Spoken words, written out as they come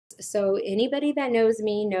So anybody that knows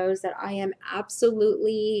me knows that I am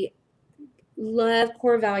absolutely love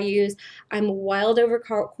core values. I'm wild over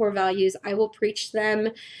core values. I will preach them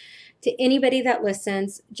to anybody that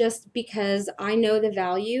listens just because I know the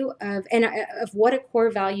value of what a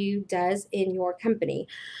core value does in your company.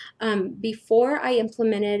 Before I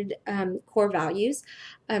implemented core values,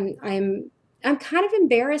 I'm kind of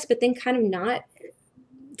embarrassed, but then kind of not,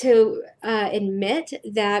 to admit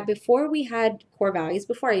that before we had core values,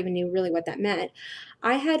 before I even knew really what that meant,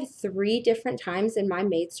 I had 3 different times in my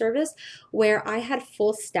maid service where I had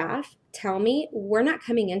full staff tell me, we're not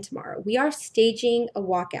coming in tomorrow. We are staging a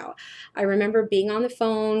walkout. I remember being on the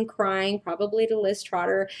phone crying, probably to Liz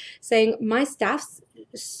Trotter, saying, my staff's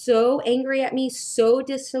so angry at me, so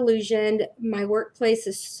disillusioned. My workplace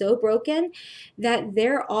is so broken that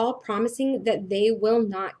they're all promising that they will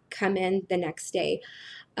not come in the next day.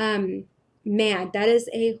 Um, Man, that is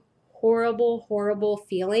a horrible, horrible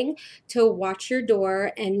feeling to watch your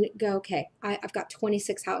door and go, okay, I've got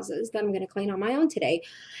 26 houses that I'm going to clean on my own today.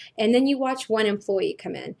 And then you watch one employee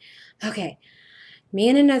come in. Okay, me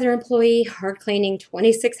and another employee are cleaning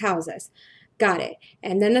 26 houses. Got it.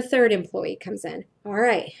 And then the third employee comes in. All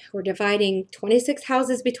right, we're dividing 26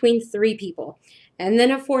 houses between 3 people. And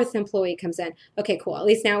then a fourth employee comes in. Okay, cool. At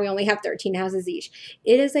least now we only have 13 houses each.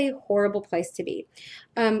 It is a horrible place to be.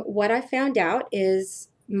 What I found out is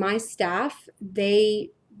my staff,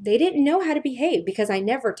 they didn't know how to behave because I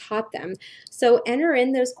never taught them. So enter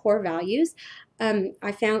in those core values.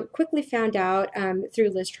 I quickly found out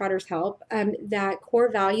through Liz Trotter's help that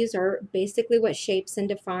core values are basically what shapes and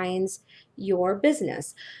defines your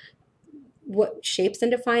business. What shapes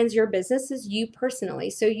and defines your business is you personally.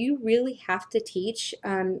 So you really have to teach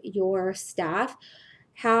your staff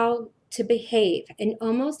how to behave and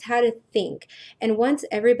almost how to think. And once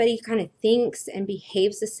everybody kind of thinks and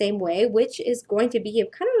behaves the same way, which is going to be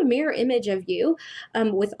kind of a mirror image of you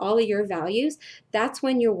with all of your values, that's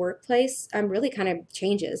when your workplace really kind of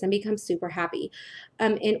changes and becomes super happy.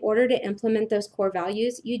 In order to implement those core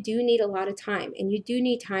values, you do need a lot of time, and you do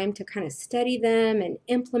need time to kind of study them and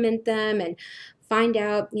implement them and find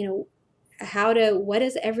out, what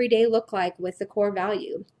does every day look like with the core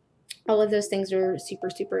value. All of those things are super,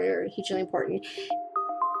 super hugely important.